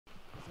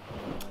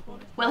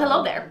Well,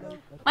 hello there.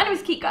 My name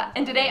is Kika,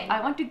 and today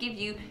I want to give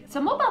you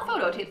some mobile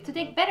photo tips to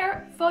take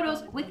better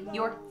photos with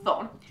your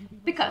phone.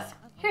 Because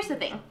here's the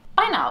thing.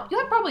 By now, you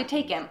have probably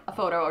taken a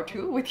photo or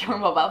two with your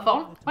mobile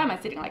phone. Why am I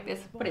sitting like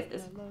this? What is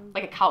this?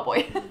 Like a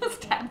cowboy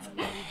stance.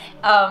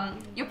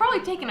 You've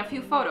probably taken a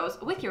few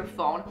photos with your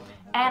phone,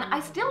 and I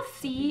still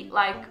see,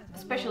 like,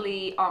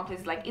 especially on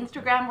places like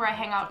Instagram where I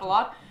hang out a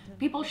lot,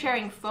 people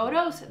sharing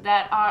photos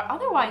that are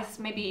otherwise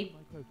maybe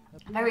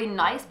very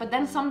nice, but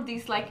then some of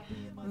these like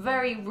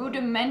very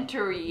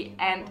rudimentary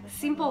and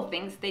simple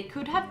things they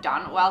could have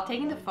done while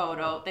taking the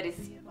photo that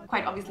is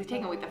quite obviously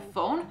taken with the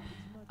phone,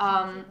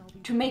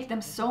 to make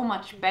them so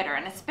much better.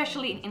 And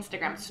especially in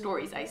Instagram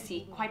stories I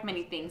see quite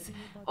many things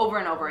over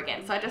and over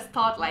again, so I just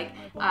thought like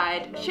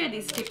I'd share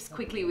these tips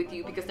quickly with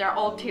you because they're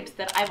all tips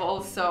that I've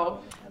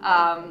also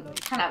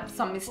kind of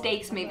some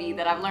mistakes maybe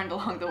that I've learned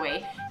along the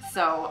way.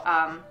 So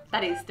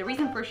that is the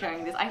reason for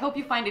sharing this. I hope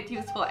you find it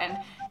useful and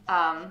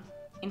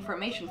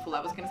informationful,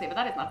 I was gonna say, but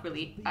that is not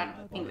really an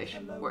English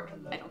word,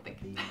 I don't think.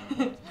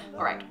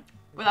 Alright,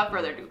 without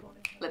further ado,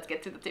 let's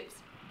get to the tips.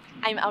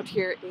 I'm out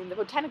here in the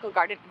botanical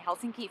garden in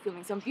Helsinki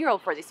filming some b-roll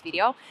for this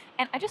video,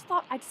 and I just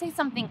thought I'd say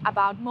something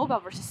about mobile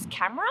versus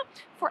camera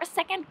for a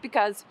second,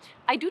 because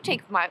I do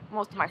take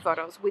most of my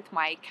photos with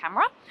my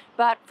camera,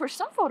 but for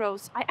some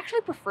photos I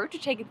actually prefer to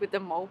take it with the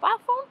mobile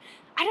phone.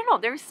 I don't know,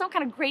 there is some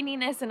kind of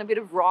graininess and a bit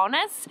of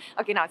rawness.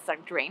 Okay, now it's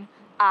starting to rain.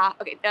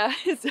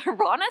 It's a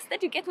rawness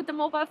that you get with the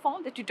mobile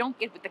phone that you don't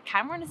get with the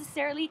camera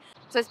necessarily.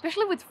 So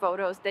especially with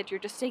photos that you're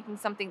just taking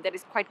something that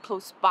is quite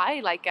close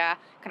by, like a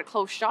kind of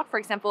close shot. For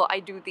example,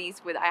 I do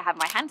these with, I have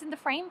my hands in the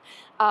frame.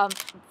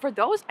 For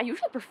those, I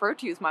usually prefer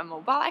to use my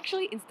mobile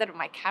actually instead of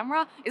my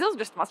camera. It's also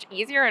just much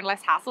easier and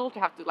less hassle to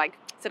have to like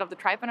set up the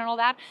tripod and all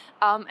that.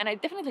 And I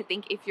definitely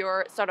think if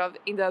you're sort of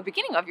in the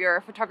beginning of your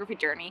photography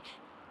journey,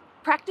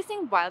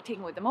 practicing while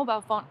taking with the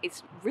mobile phone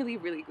is really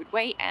good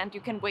way, and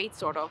you can wait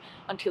sort of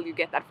until you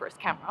get that first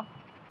camera.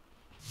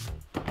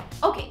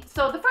 Okay,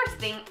 so the first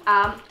thing,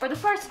 or the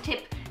first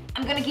tip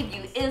I'm gonna give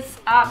you is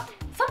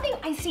something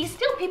I see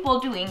still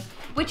people doing,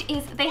 which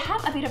is they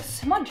have a bit of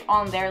smudge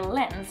on their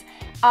lens.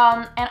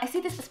 And I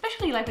see this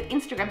especially like with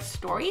Instagram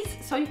stories,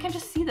 so you can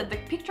just see that the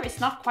picture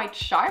is not quite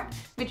sharp,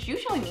 which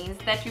usually means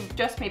that you've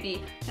just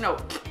maybe, you know,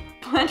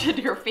 planted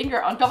your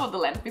finger on top of the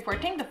lens before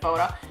taking the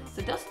photo.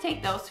 So just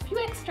take those few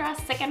extra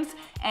seconds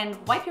and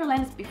wipe your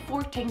lens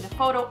before taking the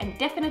photo, and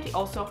definitely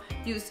also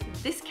use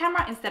this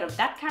camera instead of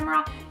that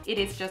camera. It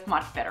is just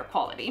much better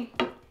quality.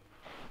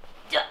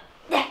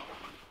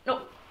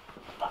 No.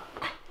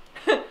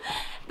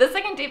 The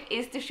second tip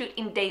is to shoot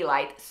in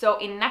daylight, so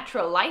in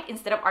natural light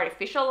instead of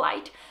artificial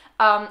light.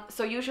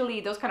 So usually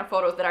those kind of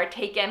photos that are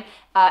taken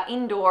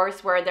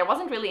indoors where there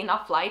wasn't really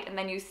enough light, and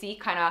then you see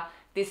kind of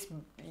this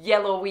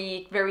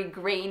yellowy, very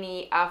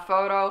grainy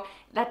photo,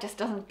 that just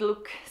doesn't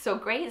look so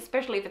great,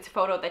 especially if it's a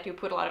photo that you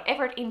put a lot of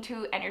effort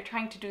into and you're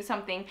trying to do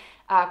something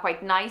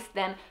quite nice.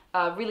 Then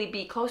really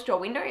be close to a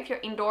window if you're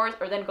indoors,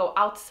 or then go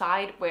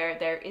outside where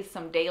there is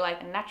some daylight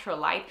and natural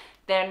light.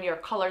 Then your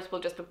colors will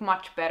just look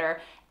much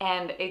better,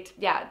 and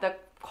the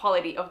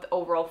quality of the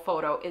overall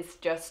photo is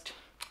just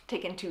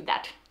taken to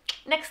that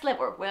next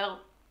level. Well,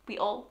 we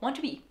all want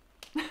to be.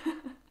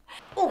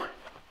 Oh,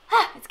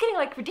 it's getting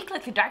like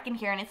ridiculously dark in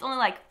here, and it's only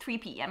like 3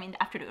 p.m. in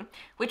the afternoon,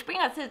 which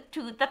brings us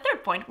to the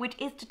third point, which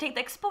is to take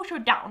the exposure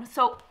down.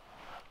 So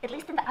at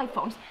least in the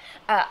iPhones,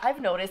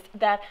 I've noticed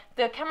that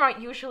the camera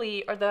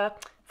usually, or the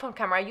phone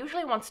camera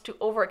usually wants to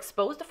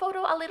overexpose the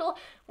photo a little,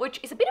 which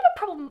is a bit of a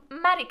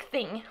problematic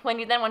thing when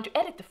you then want to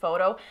edit the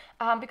photo,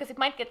 because it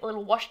might get a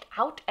little washed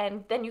out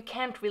and then you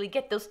can't really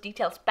get those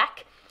details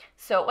back.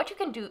 So what you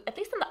can do, at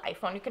least on the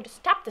iPhone, you can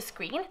just tap the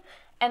screen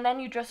and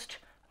then you just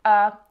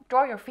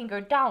draw your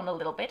finger down a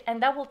little bit,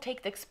 and that will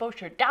take the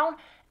exposure down,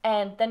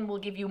 and then will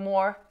give you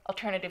more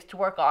alternatives to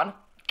work on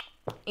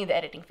in the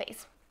editing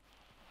phase.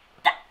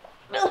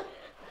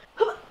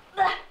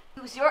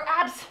 Use your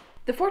abs.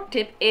 The fourth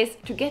tip is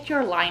to get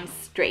your lines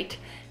straight.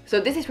 So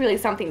this is really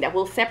something that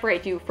will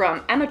separate you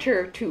from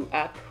amateur to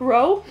a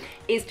pro,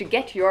 is to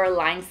get your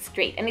lines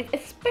straight. And it's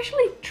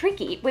especially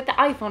tricky with the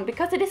iPhone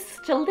because it is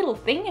such a little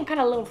thing and kind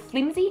of a little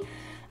flimsy.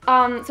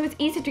 So it's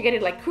easy to get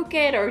it like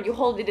crooked, or you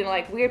hold it in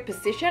like weird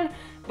position,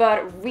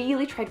 but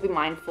really try to be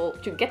mindful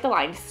to get the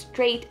line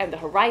straight and the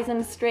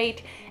horizon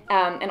straight.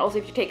 And also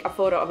if you take a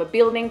photo of a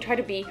building, try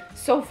to be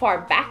so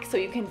far back so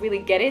you can really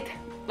get it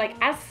like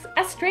as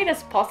straight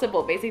as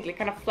possible, basically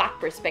kind of flat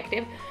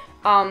perspective.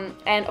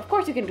 And of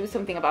course you can do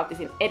something about this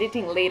in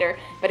editing later,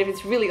 but if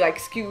it's really like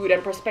skewed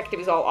and perspective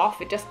is all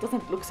off, it just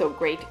doesn't look so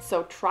great.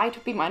 So try to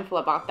be mindful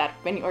about that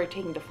when you are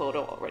taking the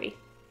photo already.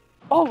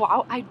 Oh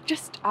wow, I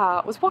just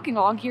was walking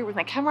along here with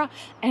my camera,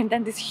 and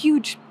then this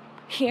huge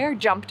hare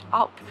jumped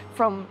up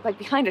from like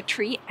behind a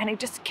tree, and it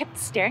just kept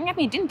staring at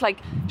me. It didn't like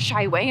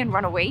shy away and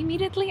run away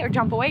immediately or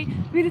jump away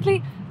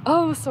immediately.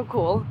 Oh, so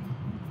cool.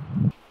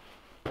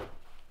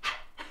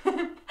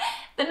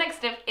 The next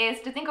tip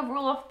is to think of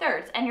rule of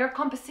thirds and your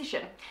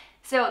composition.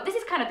 So this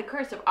is kind of the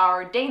curse of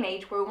our day and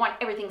age, where we want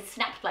everything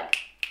snapped like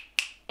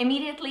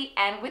immediately,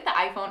 and with the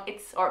iPhone,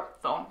 or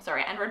phone,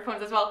 sorry, Android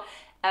phones as well,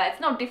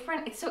 It's no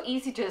different. It's so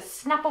easy to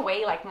snap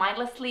away like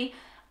mindlessly.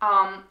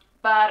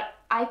 But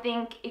I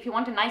think if you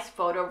want a nice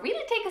photo,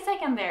 really take a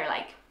second there,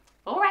 like,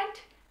 all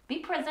right, be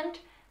present,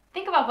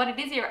 think about what it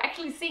is you're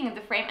actually seeing in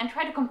the frame and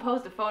try to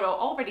compose the photo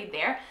already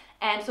there.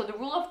 And so the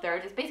rule of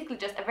thirds is basically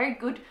just a very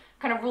good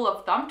kind of rule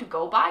of thumb to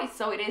go by.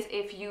 So it is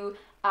if you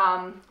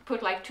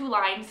put like 2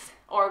 lines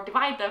or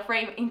divide the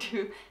frame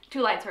into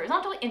 2 lines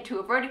horizontally and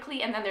 2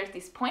 vertically, and then there's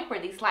this point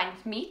where these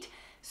lines meet.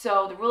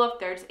 So the rule of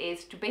thirds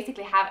is to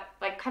basically have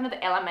like kind of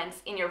the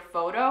elements in your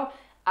photo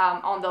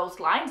on those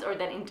lines, or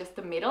then in just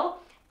the middle.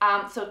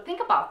 So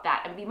think about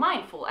that and be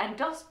mindful, and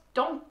just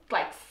don't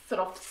like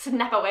sort of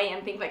snap away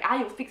and think like,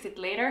 you'll fix it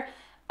later.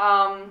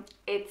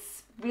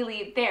 It's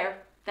really there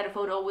that a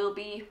photo will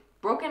be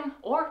broken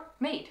or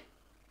made.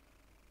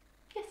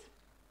 Yes.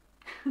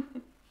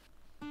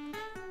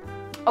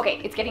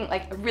 Okay, it's getting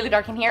like really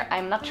dark in here.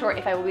 I'm not sure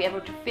if I will be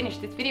able to finish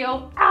this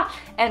video.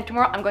 And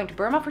tomorrow I'm going to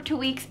Burma for 2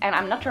 weeks, and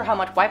I'm not sure how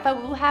much Wi-Fi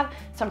we will have,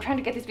 so I'm trying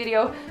to get this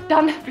video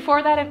done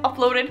before that and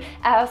uploaded.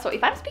 So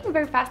if I'm speaking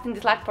very fast in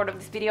this last part of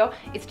this video,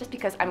 it's just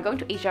because I'm going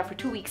to Asia for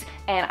 2 weeks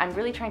and I'm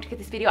really trying to get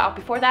this video out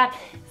before that.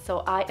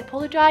 So I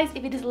apologize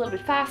if it is a little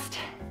bit fast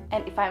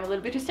and if I'm a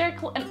little bit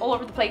hysterical and all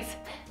over the place,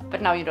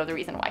 but now you know the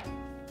reason why.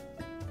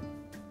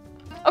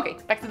 Okay,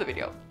 back to the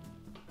video.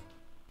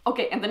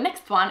 Okay, and the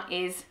next one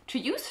is to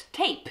use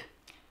tape.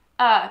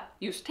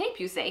 Use tape,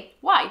 you say.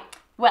 Why?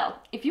 Well,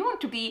 if you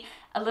want to be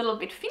a little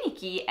bit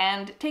finicky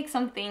and take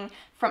something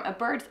from a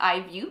bird's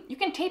eye view, you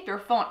can tape your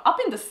phone up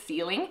in the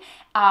ceiling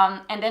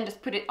and then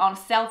just put it on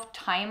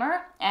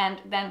self-timer and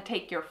then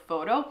take your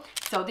photo.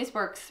 So this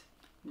works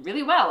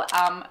really well,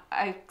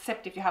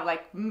 except if you have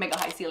like mega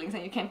high ceilings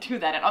and you can't do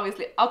that, and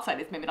obviously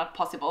outside is maybe not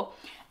possible.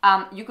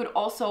 You could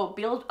also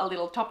build a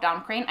little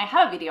top-down crane. I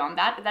have a video on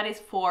that. That is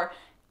for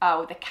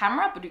with a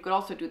camera, but you could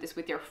also do this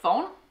with your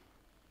phone.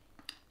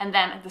 And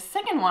then the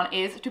second one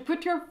is to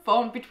put your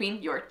phone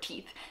between your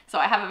teeth. So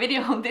I have a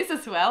video on this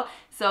as well.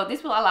 So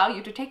this will allow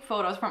you to take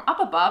photos from up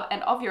above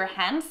and of your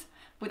hands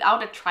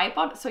without a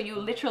tripod. So you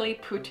literally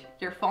put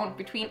your phone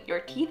between your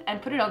teeth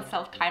and put it on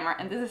self-timer.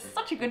 And this is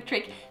such a good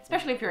trick,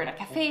 especially if you're in a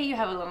cafe, you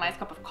have a little nice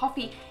cup of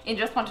coffee and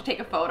you just want to take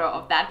a photo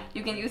of that.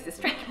 You can use this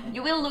trick.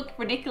 You will look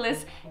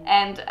ridiculous,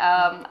 and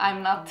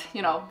I'm not,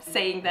 you know,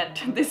 saying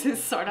that this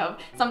is sort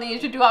of something you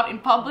should do out in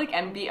public,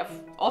 and be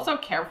also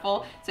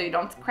careful so you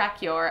don't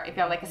crack if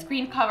you have like a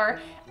screen cover.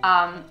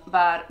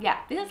 But yeah,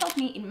 this has helped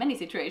me in many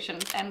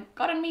situations and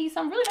gotten me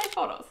some really nice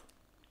photos.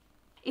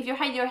 If you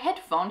have your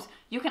headphones,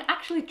 you can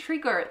actually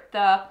trigger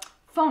the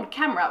phone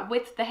camera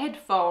with the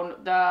headphone,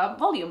 the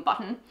volume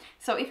button.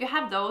 So if you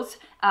have those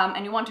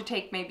and you want to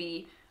take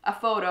maybe a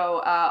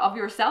photo of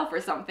yourself or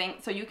something,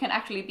 so you can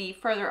actually be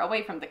further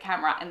away from the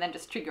camera and then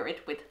just trigger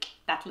it with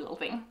that little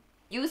thing.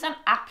 Use an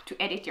app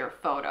to edit your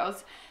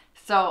photos.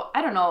 So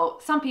I don't know,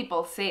 some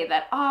people say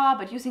that,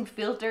 but using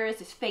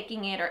filters is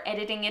faking it or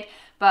editing it,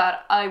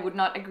 but I would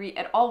not agree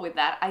at all with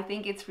that. I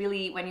think it's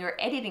really when you're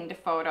editing the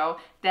photo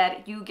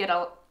that you get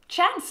a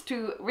chance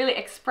to really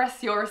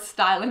express your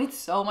style, and it's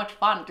so much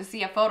fun to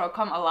see a photo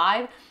come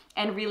alive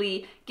and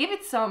really give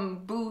it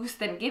some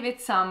boost and give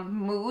it some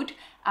mood,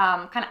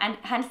 kind of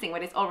enhancing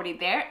what is already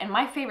there. And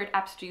my favorite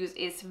apps to use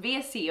is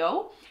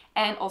VSCO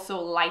and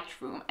also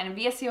Lightroom. And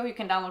VSCO you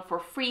can download for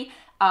free.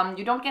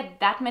 You don't get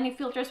that many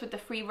filters with the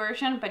free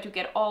version, but you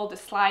get all the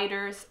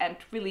sliders, and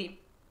really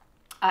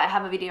I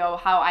have a video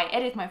how I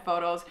edit my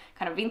photos,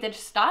 kind of vintage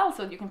style,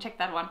 so you can check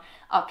that one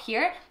up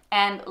here.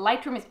 And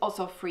Lightroom is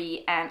also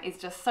free, and it's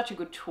just such a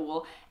good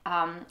tool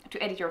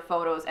to edit your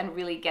photos and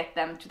really get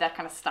them to that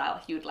kind of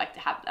style you'd like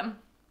to have them.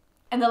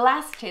 And the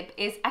last tip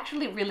is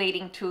actually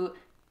relating to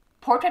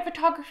portrait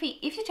photography.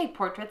 If you take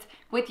portraits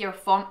with your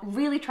phone,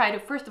 really try to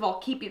first of all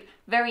keep it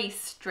very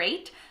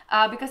straight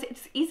because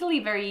it's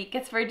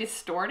gets very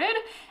distorted.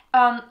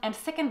 And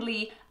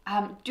secondly,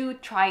 do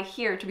try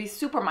here to be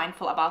super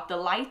mindful about the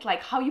light,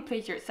 like how you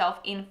place yourself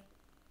in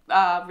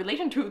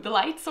relation to the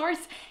light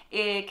source.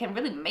 It can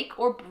really make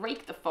or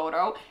break the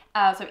photo.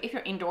 So if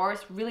you're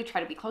indoors, really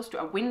try to be close to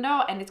a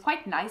window, and it's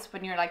quite nice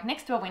when you're like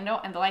next to a window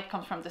and the light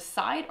comes from the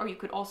side, or you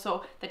could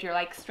also that you're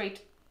like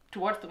straight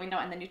towards the window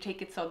and then you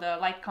take it so the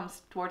light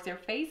comes towards your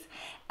face.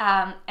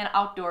 And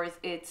outdoors,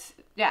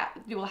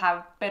 you will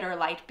have better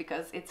light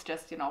because it's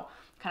just, you know,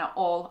 kind of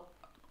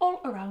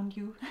all around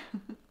you.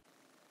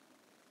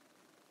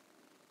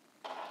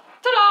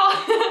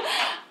 Ta-da!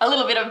 A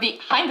little bit of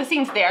behind the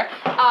scenes there.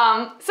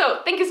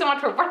 So thank you so much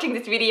for watching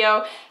this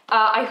video.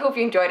 I hope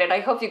you enjoyed it.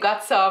 I hope you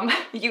got some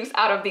use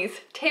out of these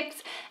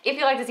tips. If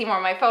you'd like to see more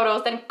of my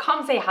photos, then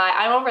come say hi.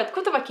 I'm over at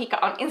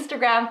Kika on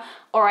Instagram.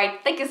 Alright,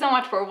 thank you so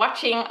much for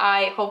watching.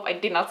 I hope I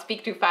did not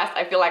speak too fast.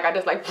 I feel like I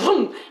just like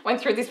boom, went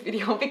through this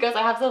video because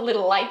I have so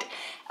little light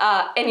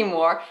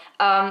anymore.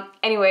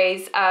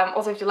 Anyways,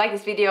 also if you like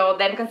this video,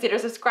 then consider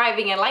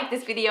subscribing and like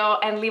this video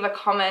and leave a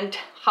comment.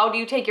 How do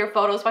you take your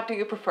photos? What do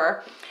you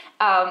prefer?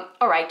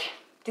 Alright,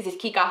 this is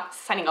Kika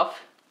signing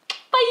off.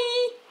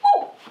 Bye!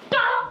 Woo!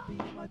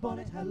 My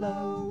bonnet,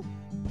 hello.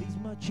 Please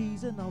my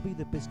cheese and I'll be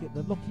the biscuit.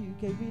 The locket you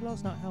gave me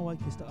last night, how I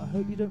kissed it. I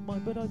hope you don't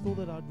mind, but I thought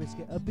that I'd risk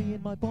it. A bee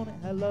in my bonnet,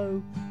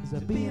 hello.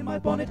 There's a bee in my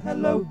bonnet,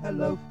 hello,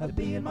 hello. A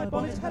bee in my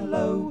bonnet,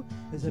 hello.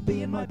 There's a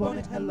bee in my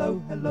bonnet,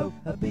 hello, hello.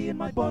 A bee in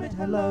my bonnet,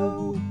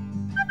 hello.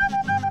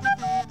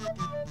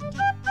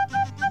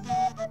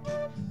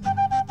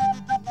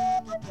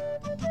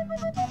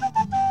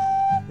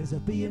 There's a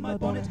bee in my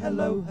bonnet,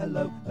 hello,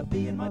 hello. A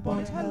bee in my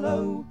bonnet,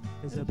 hello.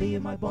 There's a bee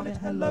in my bonnet,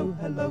 hello,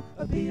 hello.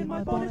 A bee in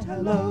my bonnet,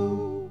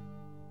 hello.